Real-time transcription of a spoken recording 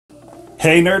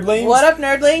Hey Nerdlings! What up,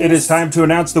 Nerdlings? It is time to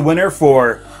announce the winner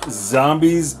for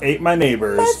Zombies Ate My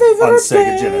Neighbors on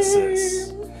Sega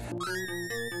Genesis.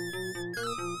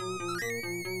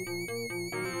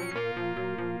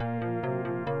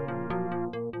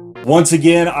 Once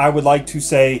again, I would like to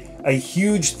say a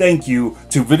huge thank you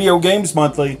to Video Games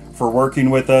Monthly for working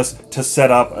with us to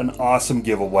set up an awesome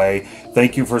giveaway.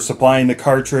 Thank you for supplying the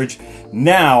cartridge.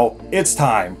 Now it's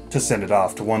time to send it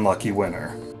off to one lucky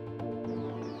winner.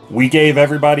 We gave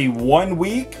everybody 1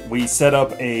 week. We set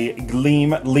up a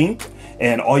Gleam link,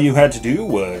 and all you had to do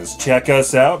was check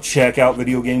us out, check out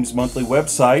Video Games Monthly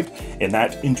website, and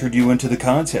that entered you into the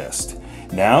contest.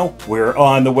 Now we're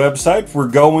on the website, we're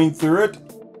going through it,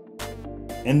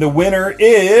 and the winner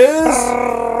is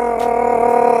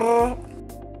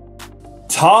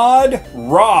Todd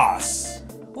Ross.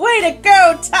 Way to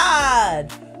go,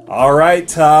 Todd! All right,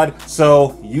 Todd.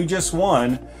 So you just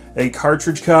won a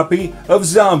cartridge copy of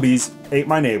Zombies Ate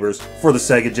My Neighbors for the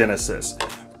Sega Genesis.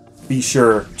 Be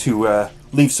sure to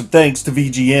leave some thanks to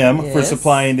VGM for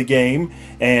supplying the game,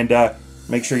 and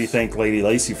make sure you thank Lady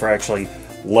Lacey for actually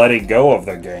letting go of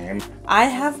the game. I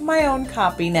have my own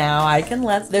copy now. I can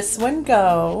let this one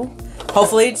go.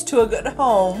 Hopefully it's to a good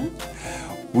home.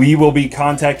 We will be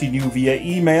contacting you via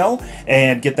email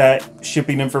and get that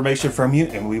shipping information from you,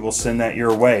 and we will send that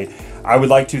your way. I would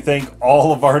like to thank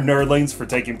all of our Nerdlings for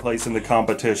taking place in the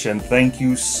competition. Thank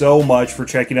you so much for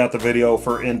checking out the video,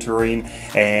 for entering,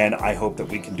 and I hope that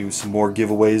we can do some more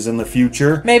giveaways in the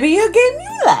future. Maybe a game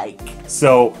you like.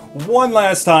 So, one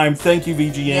last time, thank you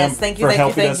VGM for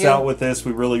helping us out with this.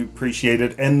 We really appreciate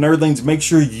it. And Nerdlings, make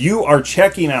sure you are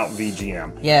checking out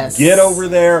VGM. Yes. Get over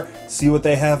there, see what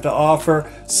they have to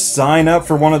offer, sign up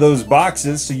for one of those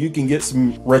boxes so you can get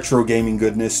some retro gaming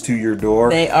goodness to your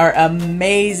door. They are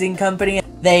amazing company.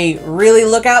 They really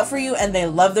look out for you, and they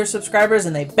love their subscribers,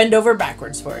 and they bend over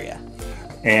backwards for you.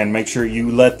 And make sure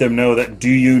you let them know that Do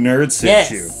You Nerd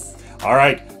sent you. All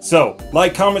right, so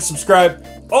like, comment, subscribe,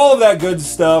 all of that good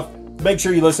stuff. Make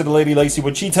sure you listen to Lady Lacey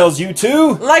when she tells you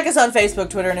to like us on Facebook,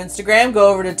 Twitter, and Instagram. Go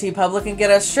over to TeePublic and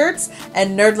get us shirts.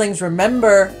 And Nerdlings,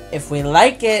 remember, if we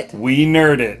like it, we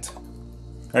nerd it. All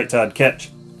right, Todd,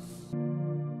 catch.